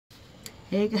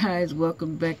Hey guys,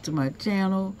 welcome back to my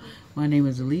channel. My name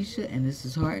is Alicia and this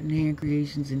is Heart and Hand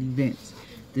Creations and Events.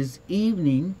 This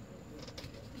evening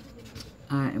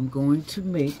I am going to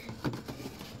make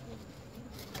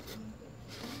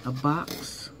a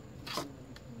box,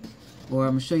 or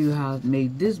I'm going to show you how I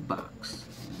made this box.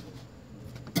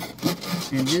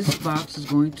 And this box is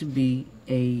going to be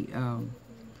a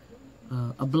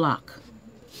block,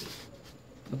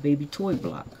 a baby toy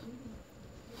block.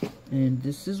 And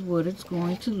this is what it's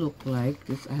going to look like.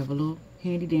 I have a little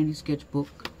handy dandy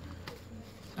sketchbook.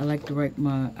 I like to write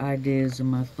my ideas and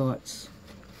my thoughts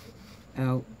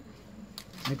out.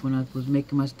 Like when I was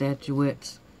making my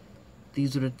statuettes,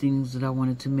 these are the things that I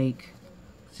wanted to make.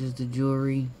 This is the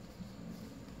jewelry.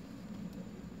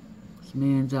 This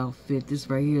man's outfit. This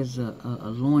right here is a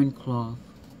loincloth.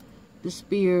 The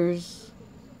spears,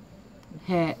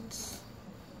 hats.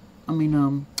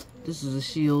 This is a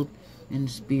shield. And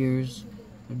spears,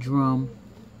 a drum.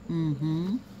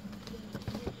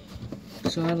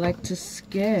 So I like to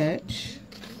sketch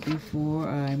before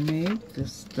I make the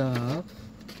stuff.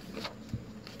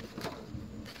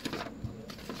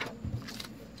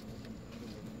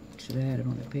 Should have had it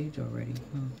on the page already,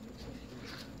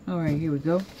 huh? Alright, here we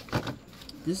go.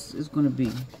 This is going to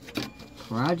be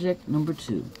project number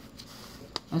 2.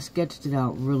 I sketched it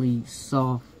out really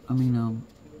soft.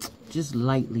 Just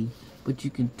lightly. But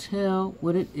you can tell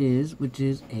what it is, which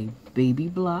is a baby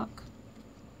block.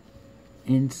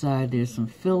 Inside there's some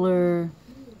filler.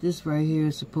 This right here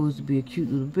is supposed to be a cute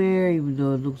little bear, even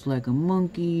though it looks like a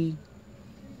monkey.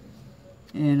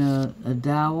 And a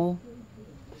dowel,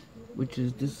 which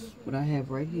is this, what I have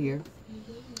right here.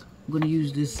 I'm going to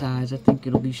use this size. I think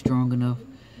it'll be strong enough.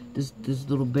 This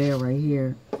little bear right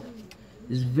here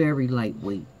is very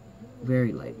lightweight.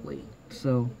 Very lightweight.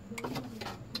 So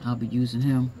I'll be using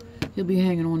him. He'll be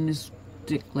hanging on this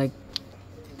stick like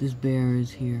this bear is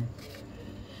here.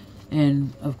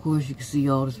 And, of course, you can see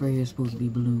all this right here is supposed to be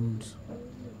balloons.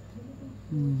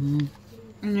 And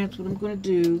that's what I'm going to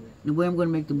do. The way I'm going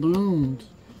to make the balloons,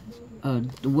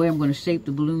 the way I'm going to shape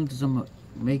the balloons is I'm going to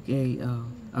make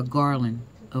a garland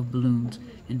of balloons.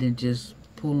 And then just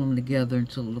pull them together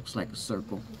until it looks like a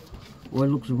circle. Or it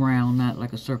looks round, not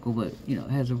like a circle, but, you know,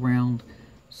 it has a round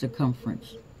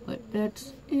circumference. But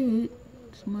that's it.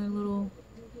 It's my little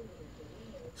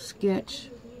sketch.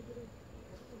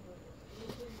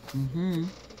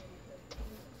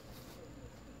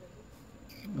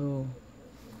 Oh.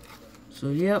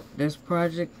 So, yep, this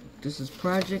is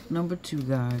project number 2,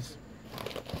 guys.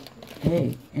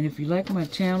 Hey, and if you like my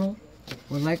channel,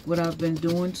 or like what I've been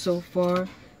doing so far,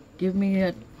 give me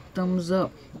that thumbs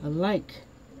up, a like.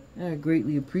 I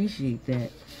greatly appreciate that.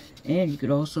 And you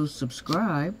could also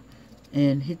subscribe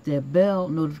and hit that bell,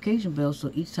 notification bell, so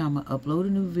each time I upload a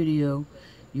new video,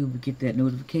 you'll get that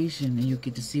notification and you'll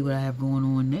get to see what I have going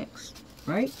on next,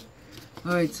 right?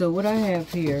 Alright, so what I have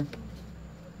here,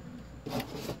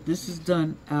 this is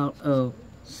done out of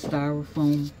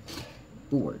styrofoam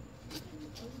board,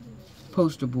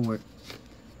 poster board.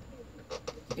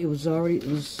 It was a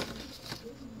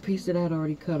piece that I had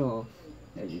already cut off,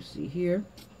 as you see here.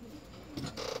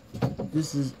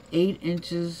 This is 8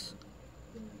 inches.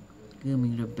 Give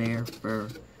me the bear fur.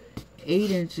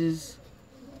 8 inches,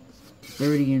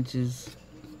 30 inches,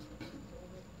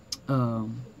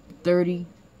 30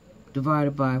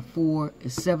 divided by 4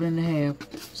 is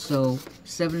 7.5. So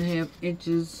 7.5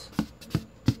 inches,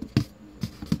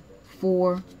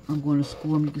 4. I'm going to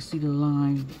score them. You can see the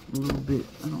line a little bit.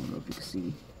 I don't know if you can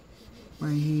see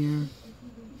right here.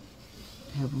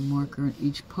 Have a marker in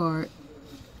each part.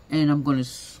 And I'm going to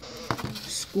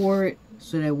score it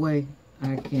so that way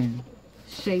I can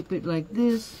shape it like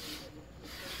this,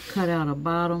 cut out a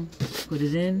bottom, put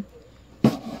it in.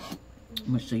 I'm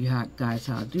going to show you guys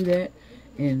how to do that.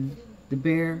 And the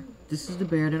bear, this is the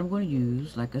bear that I'm going to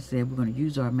use. Like I said, we're going to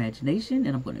use our imagination,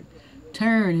 and I'm going to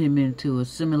turn him into a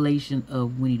simulation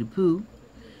of Winnie the Pooh.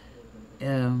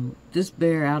 This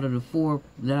bear, out of the 4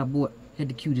 that I bought, had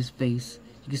the cutest face.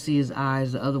 You can see his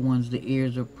eyes. The other ones, the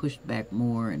ears are pushed back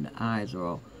more, and the eyes are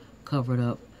all covered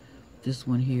up. This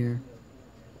one here,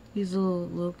 he's a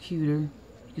little cuter.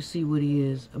 You can see what he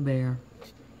is, a bear.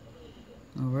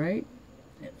 Alright,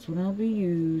 that's what I'll be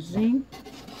using.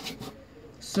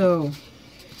 So,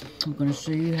 I'm going to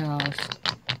show you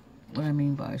what I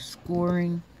mean by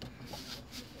scoring.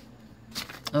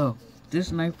 Oh,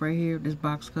 this knife right here, this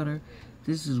box cutter,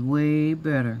 this is way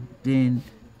better than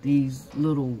these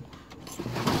little,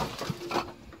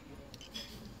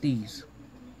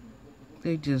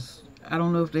 They just, I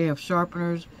don't know if they have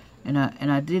sharpeners. And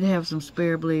I did have some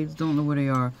spare blades, don't know where they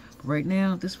are. But right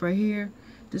now, this right here,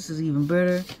 this is even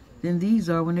better. than these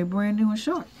are when they're brand new and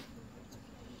sharp.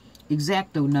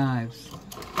 X-Acto knives.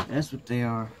 That's what they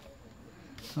are.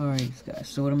 Alright, guys.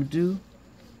 So what I'm going to do,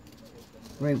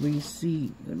 right where you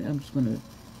see, I'm just going to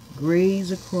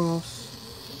graze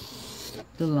across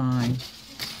the line.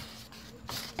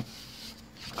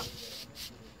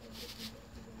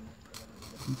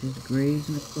 I'm just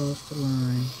grazing across the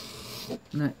line.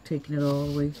 Not taking it all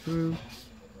the way through.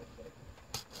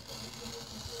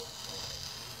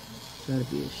 Try to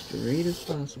be as straight as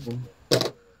possible.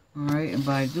 Alright, and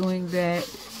by doing that,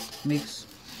 makes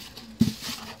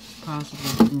it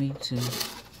possible for me to,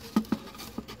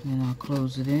 and I'll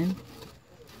close it in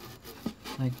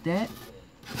like that.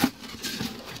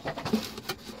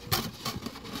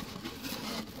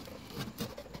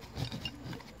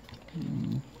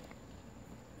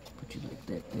 Put you like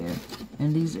that there.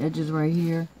 And these edges right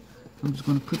here, I'm just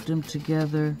going to put them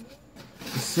together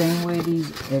the same way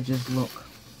these edges look.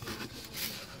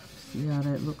 See how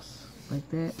that looks like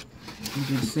that? And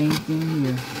do the same thing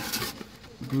here.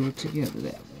 Glue it together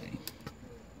that way.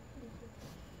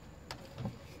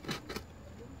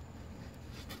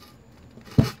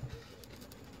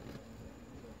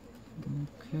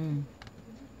 Okay.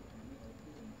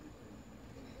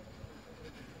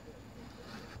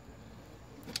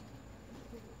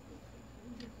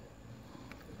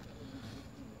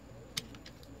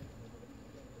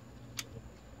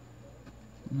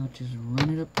 And I'll just run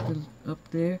it up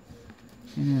there,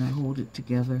 and then I hold it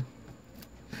together.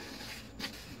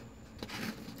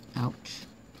 Ouch.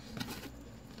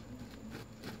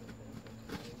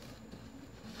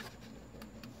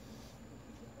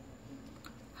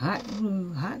 Hot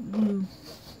glue, hot glue.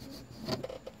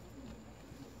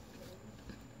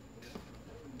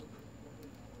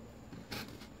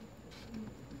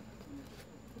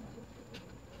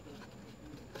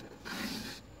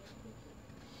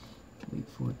 Wait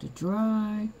for it to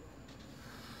dry.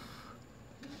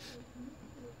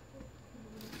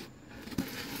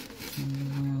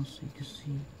 Turn around so you can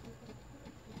see.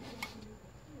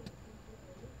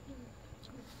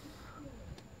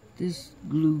 This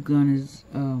glue gun is,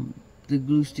 the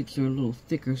glue sticks are a little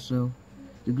thicker, so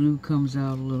the glue comes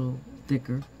out a little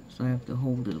thicker, so I have to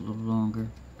hold it a little longer,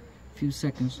 a few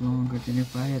seconds longer than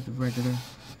if I had the regular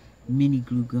mini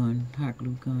glue gun, hot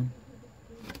glue gun.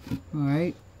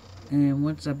 Alright, and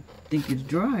once I think it's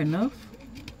dry enough,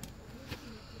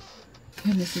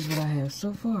 and this is what I have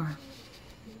so far.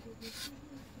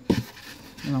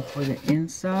 Now for the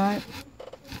inside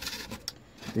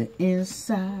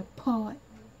part.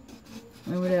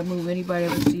 Remember that movie? Anybody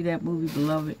ever see that movie,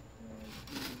 Beloved?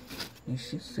 And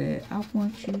she said, I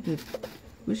want you to,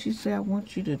 what she said, I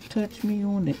want you to touch me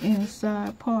on the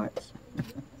inside parts.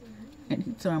 And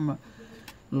he told me,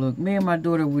 look, me and my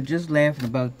daughter were just laughing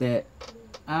about that.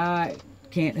 I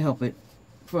can't help it.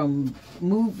 From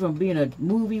being a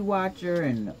movie watcher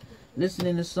and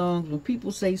listening to songs, when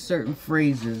people say certain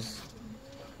phrases,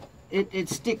 it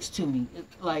sticks to me.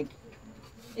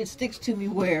 It sticks to me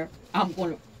where I'm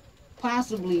going to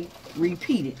possibly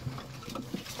repeat it.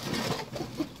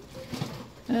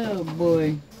 Oh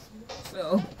boy.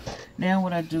 So now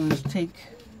what I do is take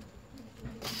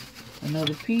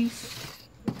another piece,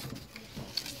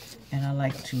 and I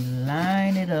like to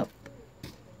line it up.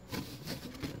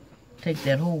 Take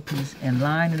that whole piece and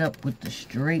line it up with the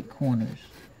straight corners.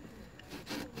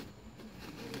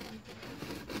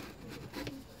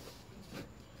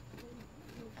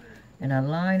 And I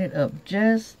line it up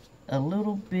just a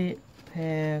little bit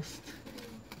past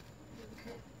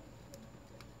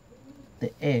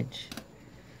the edge,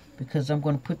 because I'm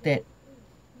going to put that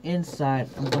inside.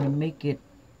 I'm going to make it,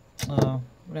 what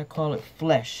I call it,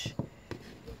 flesh.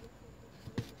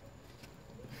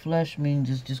 Flesh means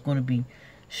it's just going to be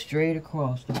straight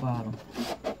across the bottom,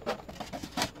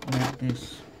 like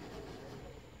this.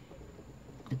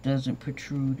 It doesn't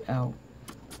protrude out.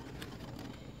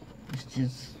 It's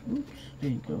just, oops,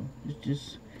 there you go. It's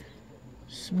just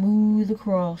smooth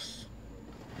across.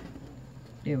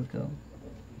 There we go.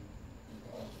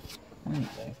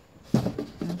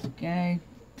 Okay.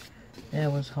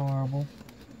 That was horrible.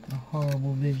 A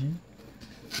horrible vision.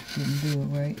 Didn't do it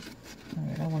right.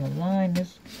 Alright, I want to line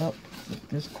this up with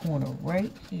this corner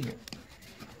right here.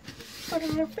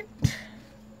 Perfect.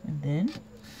 And then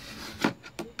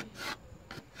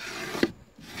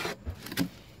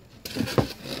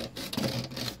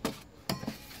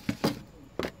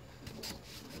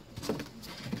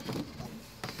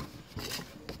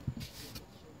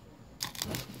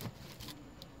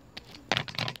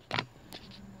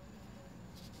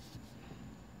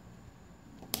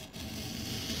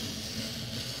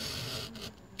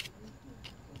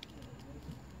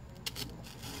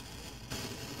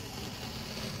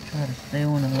Try to stay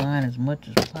on the line as much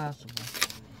as possible.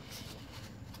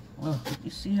 Oh, you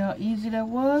see how easy that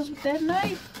was with that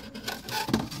knife?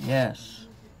 Yes.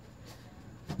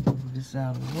 Move this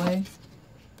out of the way.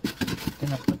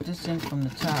 Then I put this in from the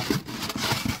top.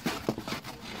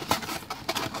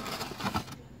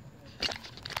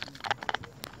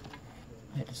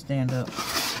 I had to stand up.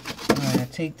 Alright, I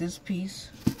take this piece,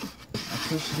 I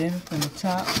push it in from the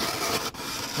top.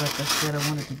 Like I said, I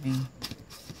want it to be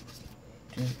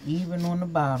just even on the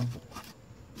bottom.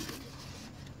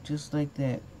 Just like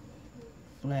that.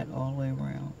 Flat all the way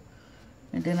around.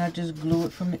 And then I just glue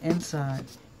it from the inside.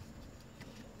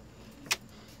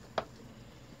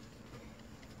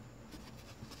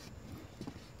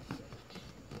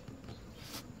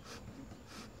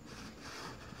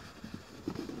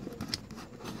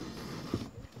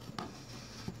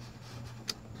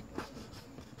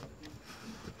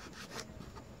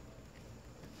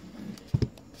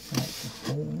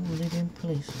 Hold it in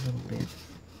place a little bit.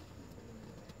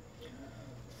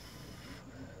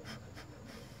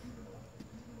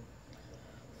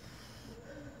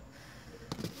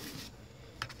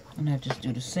 And I just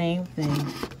do the same thing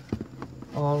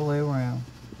all the way around.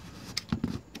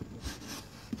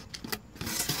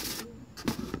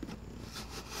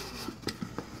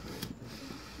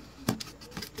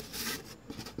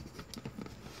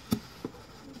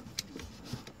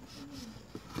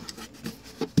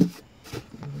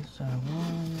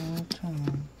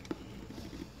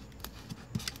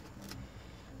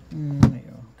 There we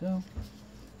go.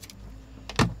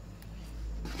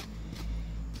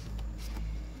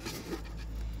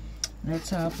 That's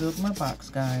how I build my box,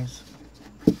 guys.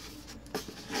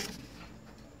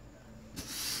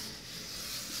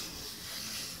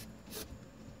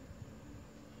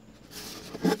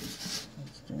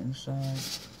 That's the inside.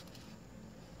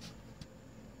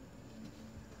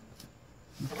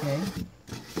 Okay.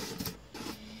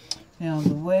 Now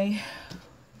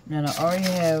now I already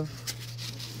have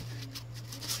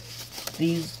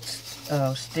these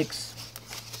sticks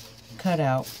cut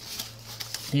out.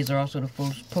 These are also the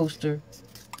foam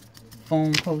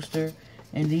poster,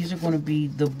 and these are going to be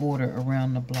the border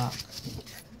around the block,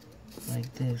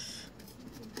 like this.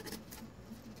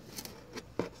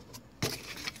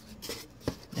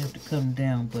 They have to come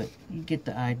down, but you get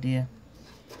the idea.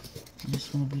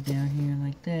 This one will be down here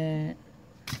like that,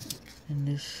 and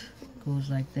this goes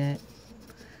like that.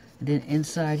 And then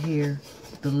inside here,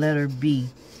 the letter B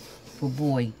for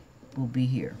boy will be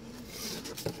here.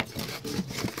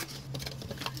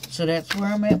 So that's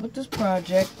where I'm at with this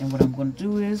project, and what I'm going to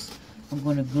do is I'm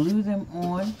going to glue them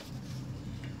on,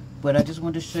 but I just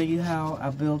wanted to show you how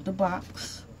I built the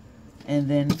box, and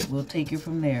then we'll take it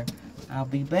from there. I'll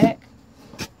be back.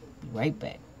 Be right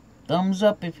back. Thumbs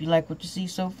up if you like what you see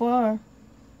so far.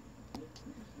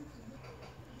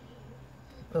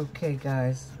 Okay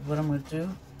guys, what I'm going to do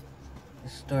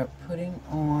is start putting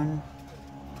on,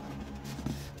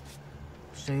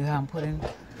 show you how I'm putting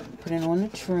on the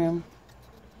trim.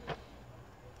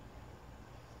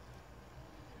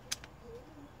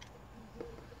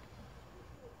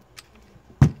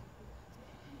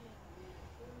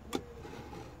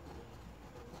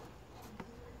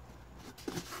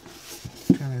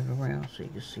 Turn it around so you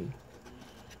can see.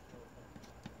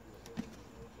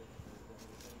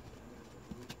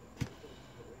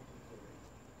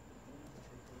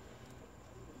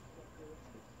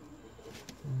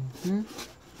 And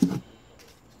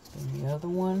the other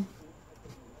one.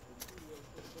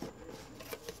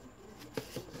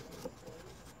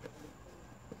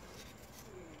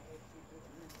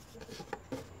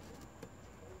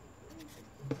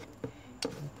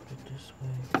 Put it this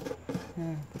way.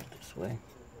 Yeah, put it this way.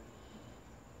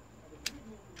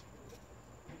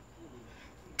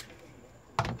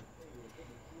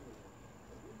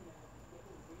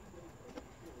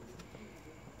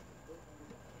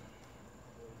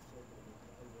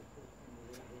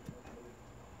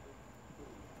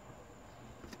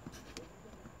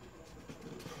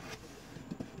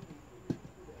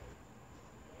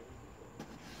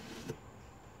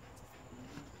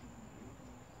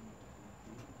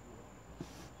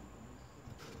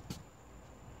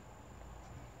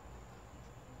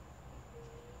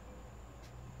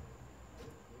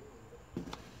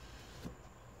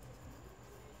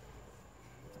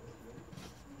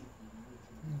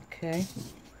 Okay,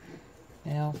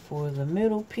 now for the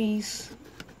middle piece,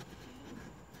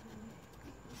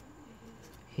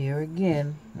 here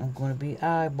again, I'm going to be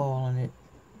eyeballing it.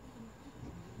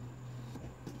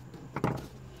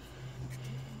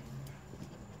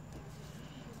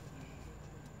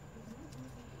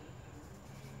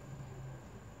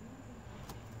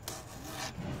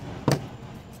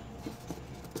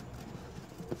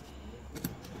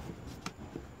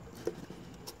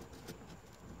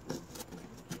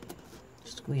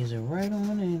 Squeeze it right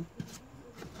on in.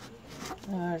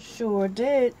 I sure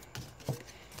did.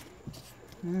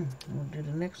 I'm gonna do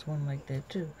the next one like that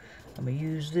too. I'm gonna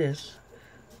use this.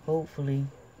 Hopefully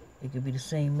it could be the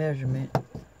same measurement.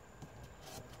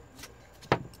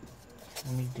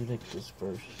 Let me do like this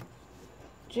first,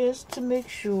 just to make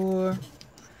sure.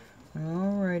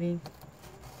 Alrighty.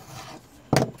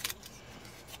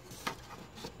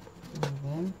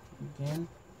 Again.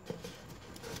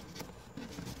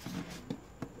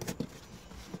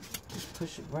 Just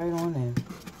push it right on in.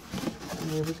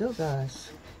 Here we go,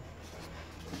 guys.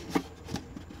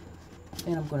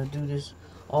 And I'm going to do this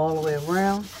all the way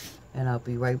around, and I'll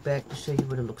be right back to show you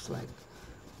what it looks like.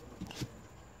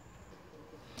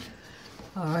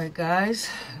 Alright, guys,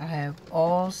 I have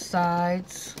all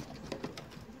sides.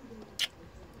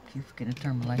 Keep forgetting to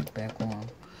turn my light back on.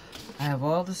 I have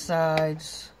all the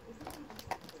sides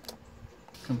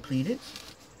completed.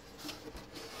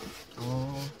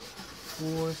 All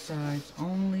 4 sides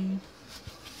only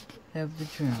have the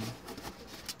trim.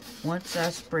 Once I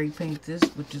spray paint this,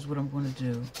 which is what I'm going to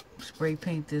do, spray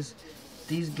paint this,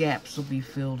 these gaps will be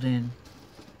filled in.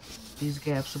 These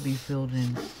gaps will be filled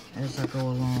in as I go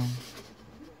along.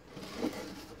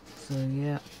 So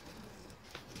yeah,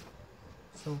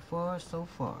 so far, so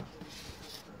far.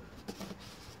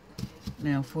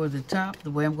 Now for the top, the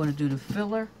way I'm going to do the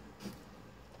filler,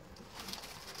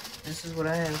 this is what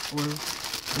I have for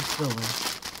the filler.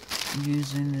 I'm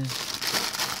using this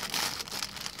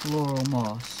floral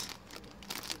moss.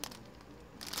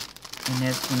 And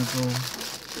that's going to go up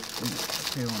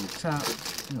here on the top.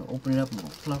 You know, open it up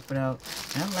and fluff it out.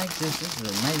 And I like this. This is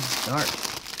a nice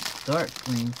dark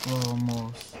green floral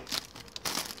moss.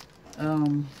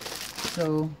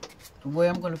 So the way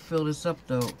I'm going to fill this up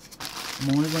though, I'm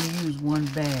only going to use 1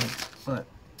 bag, but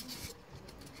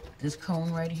this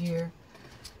cone right here,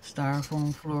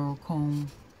 styrofoam floral cone,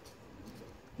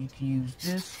 you can use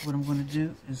this. What I'm going to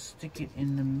do is stick it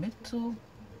in the middle,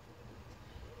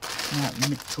 not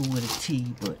middle with a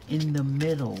T, but in the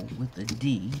middle with a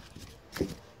D,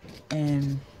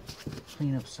 and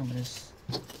clean up some of this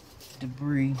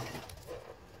debris.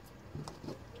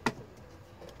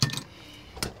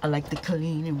 I like to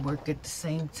clean and work at the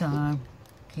same time.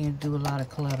 Can't do a lot of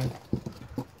clutter.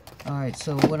 Alright,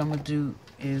 so what I'm going to do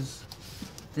is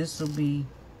this will be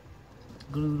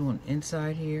glued on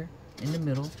inside here in the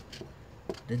middle.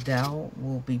 The dowel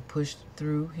will be pushed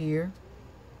through here.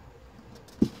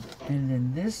 And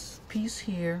then this piece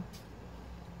here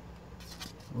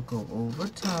will go over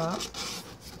top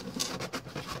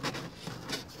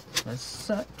as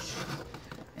such.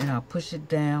 And I'll push it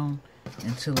down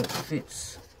until it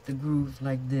fits the groove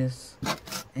like this,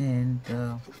 and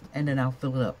then I'll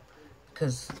fill it up,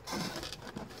 because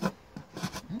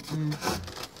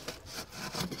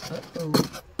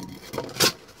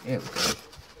there we go.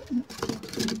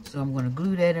 So I'm going to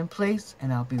glue that in place,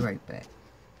 and I'll be right back.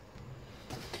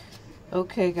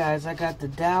 Okay guys, I got the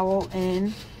dowel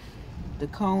in, the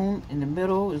cone in the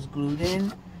middle is glued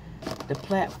in, the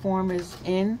platform is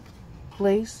in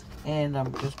place, and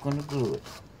I'm just going to glue it.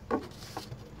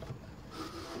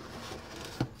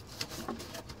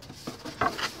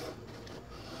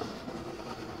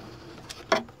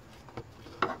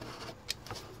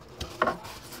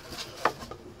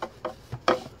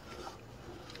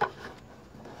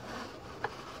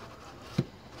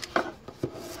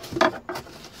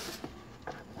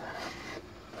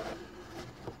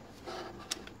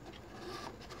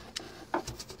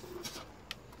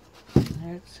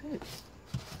 That's it.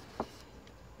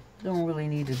 Don't really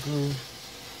need to glue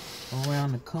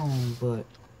around the cone, but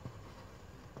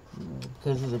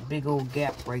because there's a big old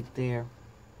gap right there.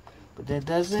 But that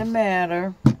doesn't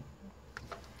matter.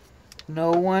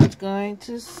 No one's going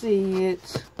to see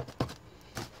it.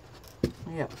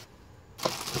 Yep.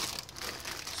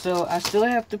 So I still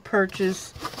have to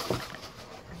purchase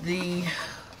the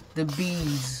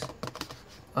beads.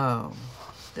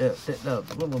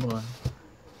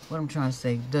 What I'm trying to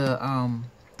say, the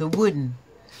wooden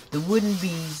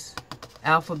beads,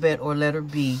 alphabet or letter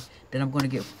B, that I'm going to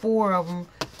get 4 of them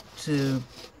to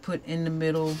put in the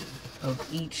middle of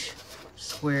each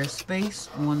square space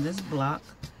on this block.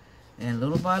 And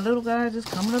little by little, guys, it's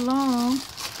coming along.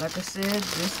 Like I said,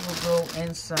 this will go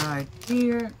inside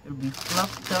here. It'll be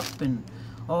fluffed up and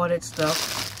all that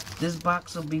stuff. This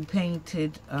box will be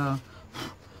painted,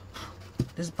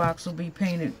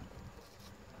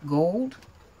 gold.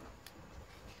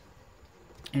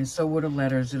 And so will the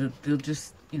letters. They'll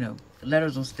just, you know, the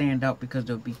letters will stand out because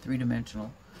they'll be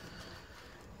 3-dimensional.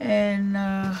 And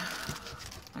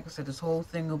like I said, this whole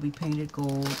thing will be painted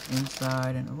gold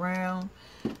inside and around.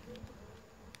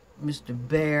 Mr.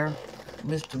 Bear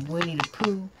Mr. Winnie the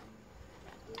Pooh.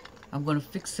 I'm going to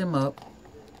fix him up.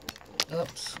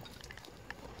 Oops.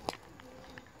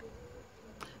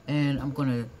 And I'm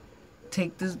going to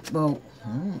take this bow.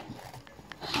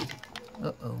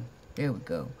 Uh-oh. There we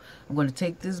go. I'm going to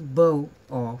take this bow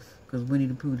off because Winnie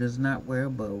the Pooh does not wear a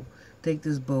bow. Take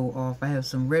this bow off. I have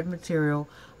some red material.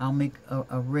 I'll make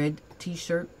a red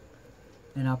t-shirt.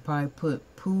 And I'll probably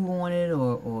put Pooh on it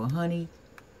or honey.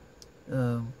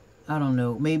 I don't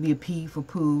know. Maybe a P for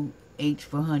Pooh, H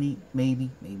for honey. Maybe,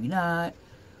 maybe not.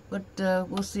 But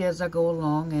we'll see as I go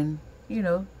along. And, you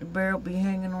know, the bear will be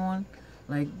hanging on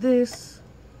like this.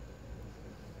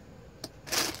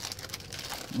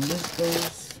 And this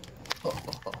goes...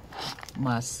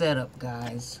 my setup,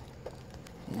 guys,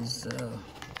 is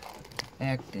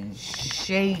acting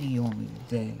shady on me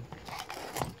today.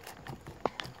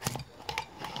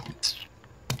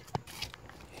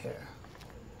 Here.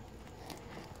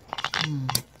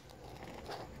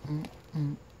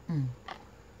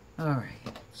 Alright,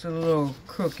 it's a little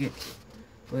crooked,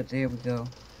 but there we go.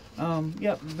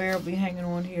 Yep, the bear will be hanging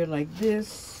on here like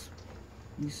this.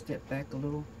 Let me step back a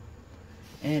little.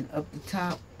 And up the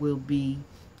top will be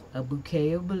a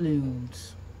bouquet of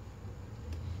balloons.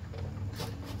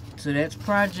 So that's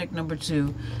project number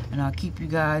 2, and I'll keep you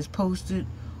guys posted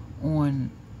on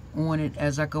it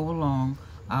as I go along.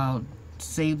 I'll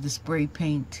save the spray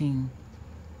painting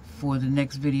for the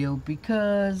next video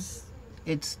because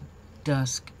it's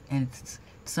dusk and the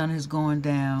sun has gone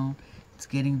down. It's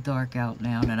getting dark out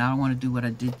now, and I don't want to do what I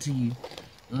did to you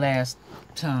last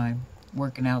time,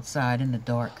 working outside in the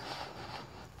dark.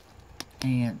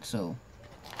 And so,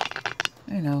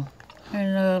 you know,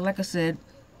 and like I said,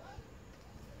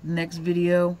 next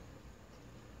video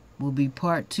will be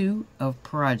part 2 of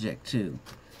project 2,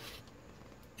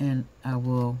 and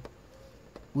we'll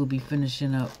be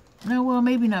finishing up. No, well,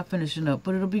 maybe not finishing up,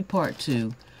 but it'll be part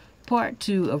 2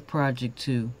 of project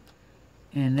 2,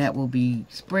 and that will be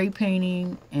spray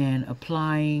painting and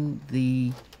applying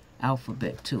the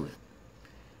alphabet to it.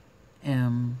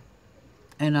 And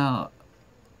I'll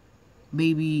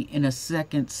maybe in a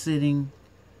second sitting,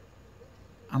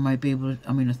 I might be able to,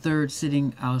 a third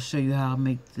sitting, I'll show you how I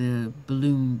make the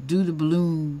balloon, do the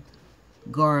balloon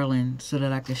garland so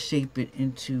that I can shape it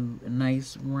into a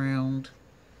nice round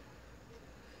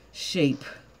shape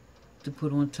to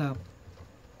put on top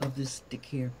of this stick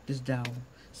here, this dowel.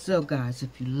 So guys,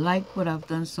 if you like what I've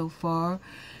done so far,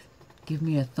 give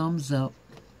me a thumbs up,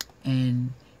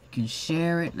 and you can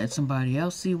share it, let somebody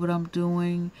else see what I'm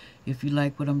doing. If you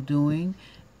like what I'm doing,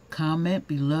 comment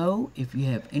below if you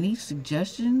have any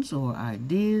suggestions or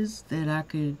ideas that I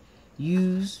could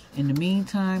use in the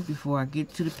meantime before I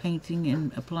get to the painting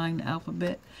and applying the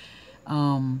alphabet.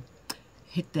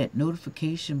 Hit that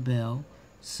notification bell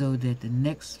so that the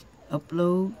next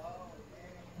upload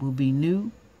will be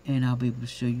new and I'll be able to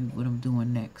show you what I'm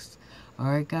doing next.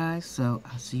 Alright guys, so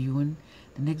I'll see you in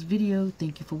the next video.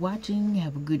 Thank you for watching.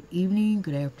 Have a good evening,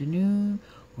 good afternoon,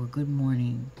 or good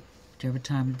morning, whichever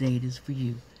time of day it is for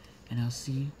you. And I'll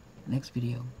see you next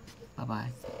video.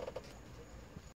 Bye-bye.